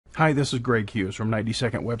Hi, this is Greg Hughes from 90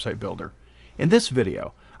 Second Website Builder. In this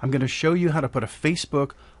video, I'm going to show you how to put a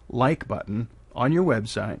Facebook like button on your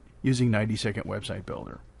website using 90 Second Website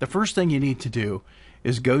Builder. The first thing you need to do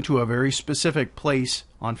is go to a very specific place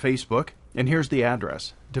on Facebook, and here's the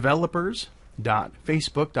address: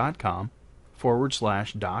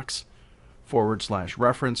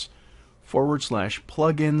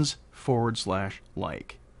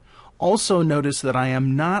 developers.facebook.com/docs/reference/plugins/like. Also notice that I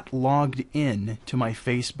am not logged in to my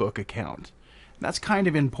Facebook account. That's kind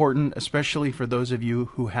of important, especially for those of you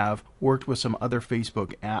who have worked with some other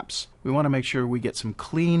Facebook apps. We want to make sure we get some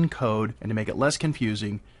clean code, and to make it less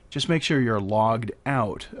confusing, just make sure you're logged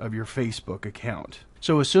out of your Facebook account.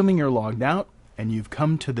 So assuming you're logged out and you've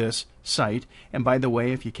come to this site, and by the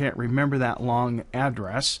way, if you can't remember that long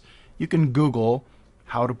address, you can Google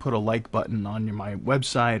how to put a like button on my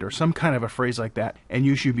website or some kind of a phrase like that, and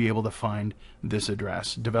you should be able to find this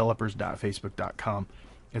address: developers.facebook.com,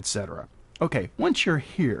 etc. Okay, once you're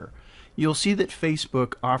here, you'll see that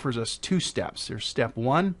Facebook offers us two steps. There's step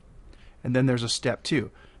 1, and then there's a step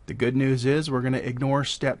 2. The good news is we're going to ignore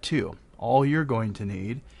step 2. All you're going to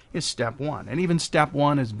need is step 1, and even step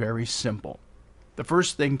 1 is very simple. The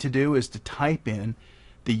first thing to do is to type in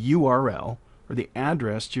the URL or the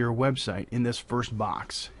address to your website in this first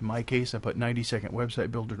box. In my case, I put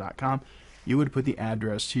 90secondwebsitebuilder.com. You would put the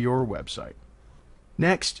address to your website.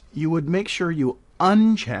 Next, you would make sure you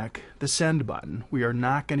uncheck the send button. We are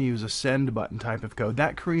not going to use a send button type of code.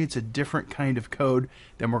 That creates a different kind of code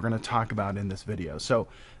than we're going to talk about in this video. So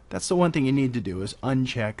that's the one thing you need to do, is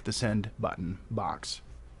uncheck the send button box.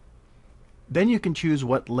 Then you can choose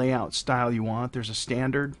what layout style you want. There's a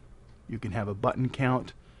standard. You can have a button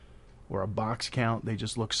count or a box count. They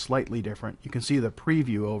just look slightly different. You can see the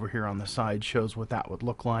preview over here on the side shows what that would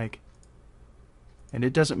look like. And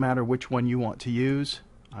it doesn't matter which one you want to use.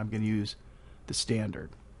 I'm going to use the standard.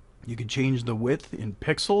 You can change the width in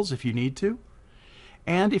pixels if you need to.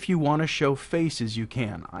 And if you want to show faces, you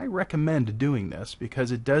can. I recommend doing this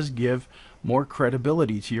because it does give more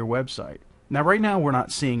credibility to your website. Now, right now we're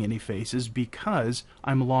not seeing any faces because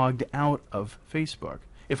I'm logged out of Facebook.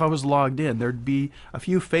 If I was logged in, there'd be a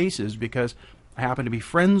few faces because I happen to be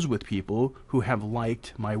friends with people who have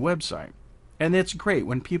liked my website. And it's great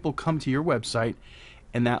when people come to your website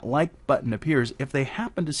and that like button appears. If they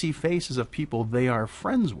happen to see faces of people they are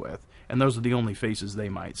friends with, and those are the only faces they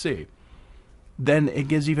might see, then it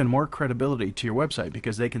gives even more credibility to your website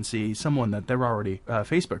because they can see someone that they're already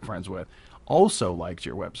Facebook friends with also liked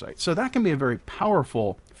your website. So that can be a very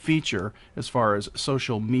powerful feature as far as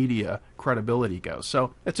social media credibility goes.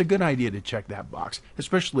 So it's a good idea to check that box,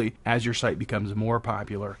 especially as your site becomes more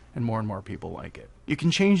popular and more people like it. You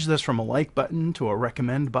can change this from a like button to a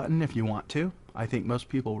recommend button if you want to. I think most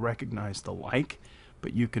people recognize the like,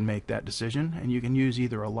 but you can make that decision, and you can use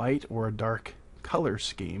either a light or a dark color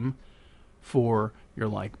scheme for your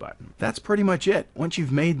like button. That's pretty much it. Once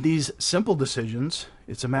you've made these simple decisions,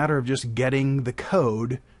 it's a matter of just getting the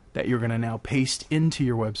code that you're going to now paste into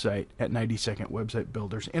your website at 90 Second Website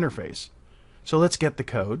Builder's interface. So let's get the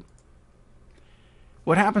code.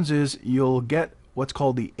 What happens is you'll get what's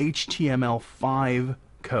called the HTML5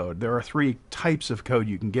 code. There are 3 types of code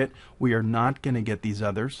you can get. We are not going to get these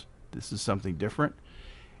others. This is something different.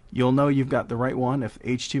 You'll know you've got the right one if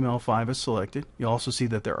HTML5 is selected. You'll also see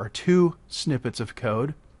that there are 2 snippets of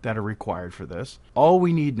code that are required for this. All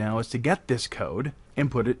we need now is to get this code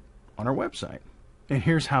and put it on our website. And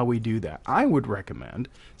here's how we do that. I would recommend,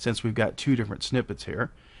 since we've got 2 different snippets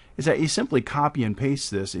here, is that you simply copy and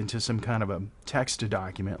paste this into some kind of a text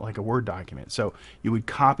document, like a Word document. So you would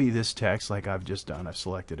copy this text like I've just done. I've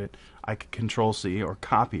selected it. I could Control-C or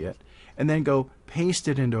copy it, and then go paste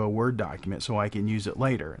it into a Word document so I can use it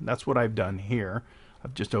later. And that's what I've done here.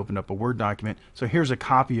 I've just opened up a Word document. So here's a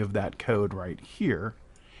copy of that code right here.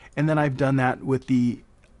 And then I've done that with the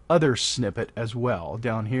other snippet as well.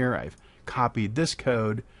 Down here I've copied this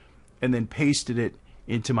code and then pasted it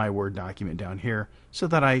into my Word document down here so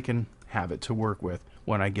that I can have it to work with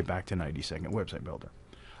when I get back to 90 Second Website Builder.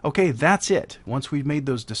 Okay, that's it. Once we've made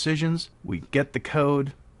those decisions, we get the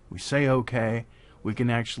code, we say OK, we can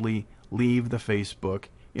actually leave the Facebook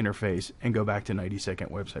interface and go back to 90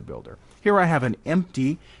 Second Website Builder. Here I have an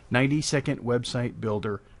empty 90 Second Website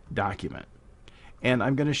Builder document. And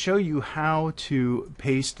I'm going to show you how to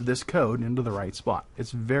paste this code into the right spot.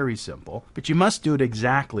 It's very simple, but you must do it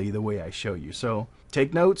exactly the way I show you. So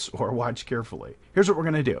take notes or watch carefully. Here's what we're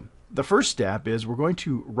going to do. The first step is we're going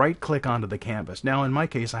to right-click onto the canvas. Now, in my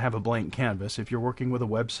case, I have a blank canvas. If you're working with a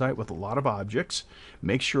website with a lot of objects,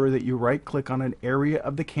 make sure that you right-click on an area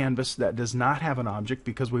of the canvas that does not have an object,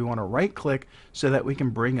 because we want to right-click so that we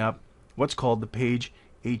can bring up what's called the Page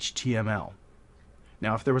HTML.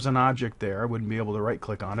 Now, if there was an object there, I wouldn't be able to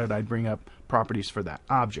right-click on it. I'd bring up properties for that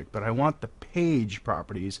object. But I want the page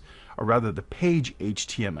properties, or rather the page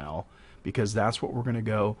HTML, because that's what we're going to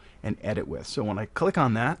go and edit with. So when I click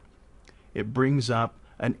on that, it brings up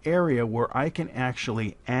an area where I can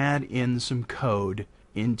actually add in some code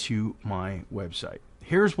into my website.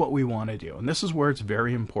 Here's what we want to do, and this is where it's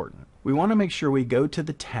very important. We want to make sure we go to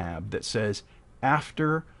the tab that says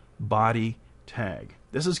After Body Tag.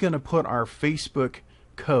 This is going to put our Facebook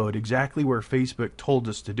code exactly where Facebook told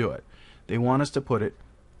us to do it. They want us to put it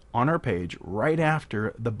on our page right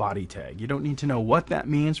after the body tag. You don't need to know what that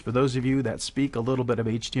means. For those of you that speak a little bit of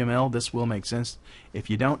HTML, this will make sense. If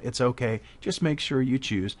you don't, it's okay. Just make sure you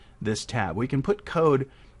choose this tab. We can put code.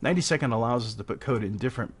 90-second allows us to put code in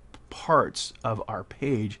different parts of our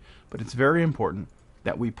page, but it's very important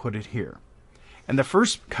that we put it here. And the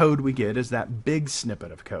first code we get is that big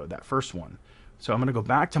snippet of code, that first one. So I'm going to go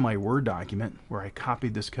back to my Word document where I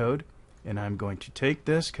copied this code, and I'm going to take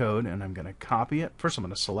this code and I'm going to copy it. First I'm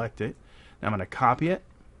going to select it, then I'm going to copy it,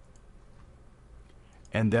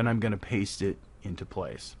 and then I'm going to paste it into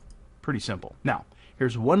place. Pretty simple. Now,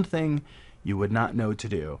 here's one thing you would not know to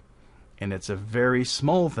do, and it's a very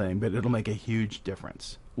small thing, but it'll make a huge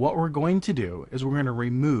difference. What we're going to do is we're going to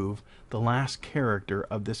remove the last character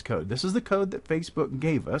of this code. This is the code that Facebook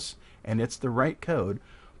gave us, and it's the right code.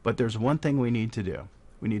 But there's one thing we need to do.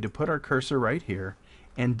 We need to put our cursor right here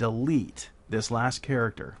and delete this last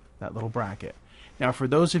character, that little bracket. Now, for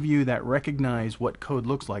those of you that recognize what code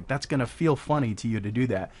looks like, that's going to feel funny to you to do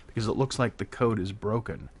that because it looks like the code is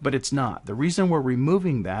broken. But it's not. The reason we're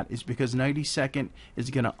removing that is because 90-second is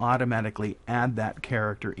going to automatically add that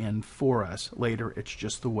character in for us later. It's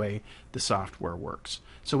just the way the software works.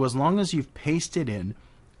 So as long as you've pasted in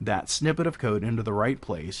that snippet of code into the right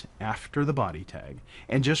place after the body tag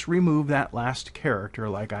and just remove that last character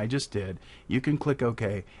like I just did, you can click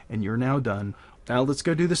OK and you're now done. Now let's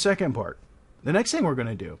go do the second part. The next thing we're going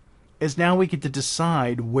to do is now we get to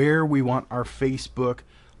decide where we want our Facebook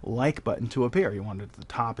like button to appear. You want it at the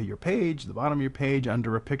top of your page, the bottom of your page,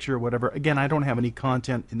 under a picture, whatever. Again, I don't have any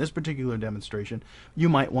content in this particular demonstration. You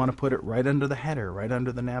might want to put it right under the header, right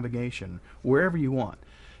under the navigation, wherever you want.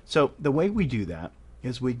 So the way we do that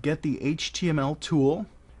is we get the HTML tool,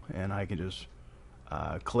 and I can just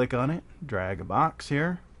click on it, drag a box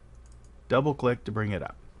here, double click to bring it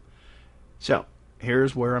up. So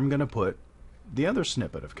here's where I'm going to put the other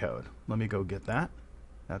snippet of code. Let me go get that.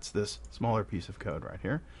 That's this smaller piece of code right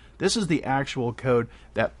here. This is the actual code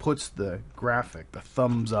that puts the graphic, the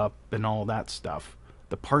thumbs up and all that stuff.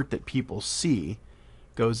 The part that people see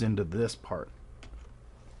goes into this part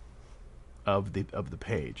of the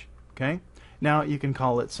page. Okay? Now you can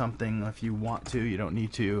call it something if you want to. You don't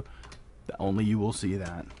need to. Only you will see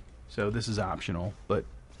that. So this is optional, but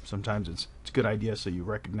sometimes it's a good idea so you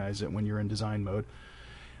recognize it when you're in design mode.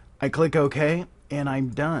 I click OK and I'm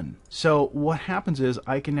done. So what happens is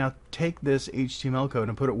I can now take this HTML code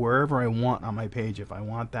and put it wherever I want on my page. If I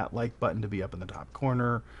want that like button to be up in the top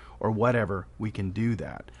corner or whatever, we can do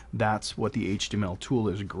that. That's what the HTML tool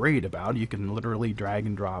is great about. You can literally drag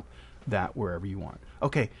and drop that wherever you want.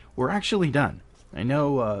 Okay, we're actually done. I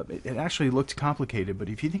know it actually looked complicated, but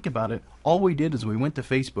if you think about it, all we did is we went to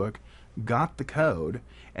Facebook, got the code,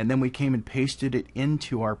 and then we came and pasted it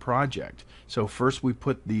into our project. So first we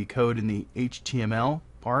put the code in the HTML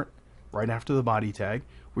part right after the body tag.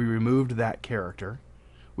 We removed that character.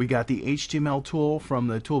 We got the HTML tool from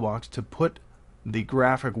the toolbox to put the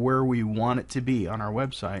graphic where we want it to be on our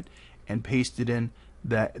website and pasted in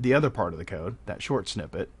the other part of the code, that short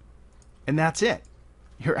snippet, and that's it.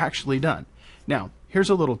 You're actually done. Now, here's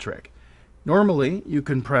a little trick. Normally, you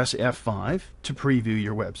can press F5 to preview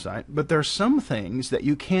your website, but there are some things that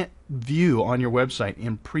you can't view on your website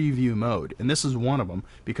in preview mode, and this is one of them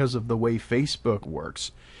because of the way Facebook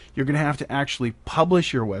works. You're going to have to actually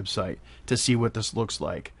publish your website to see what this looks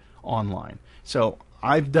like online. So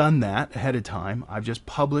I've done that ahead of time. I've just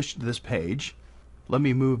published this page. Let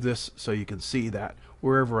me move this so you can see that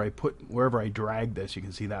wherever I drag this, you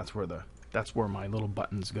can see that's where my little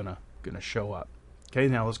button's gonna show up. Okay,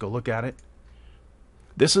 now let's go look at it.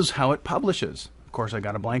 This is how it publishes. Of course, I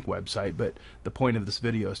got a blank website, but the point of this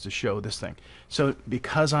video is to show this thing. So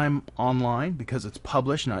because I'm online, because it's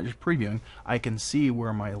published, not just previewing, I can see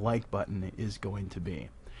where my like button is going to be.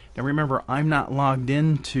 Now remember, I'm not logged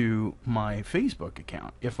into my Facebook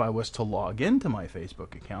account. If I was to log into my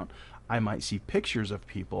Facebook account, I might see pictures of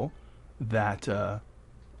people that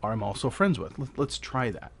I'm also friends with. Let's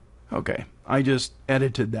try that. Okay, I just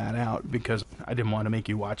edited that out because I didn't want to make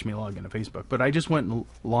you watch me log into Facebook. But I just went and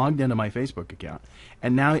logged into my Facebook account.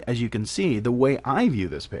 And now, as you can see, the way I view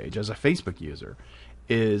this page as a Facebook user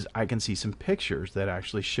is I can see some pictures that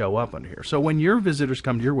actually show up under here. So when your visitors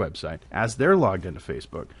come to your website, as they're logged into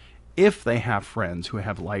Facebook, if they have friends who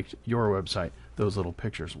have liked your website, those little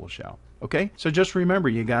pictures will show. Okay, so just remember,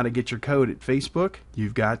 you got to get your code at Facebook.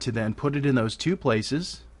 You've got to then put it in those two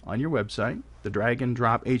places on your website. The drag and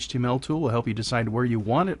drop HTML tool will help you decide where you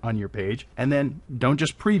want it on your page. And then don't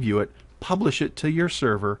just preview it, publish it to your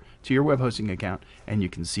server, to your web hosting account, and you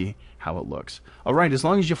can see how it looks. All right, as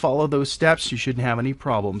long as you follow those steps, you shouldn't have any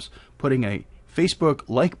problems putting a Facebook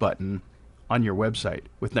like button on your website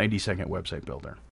with 90-Second Website Builder.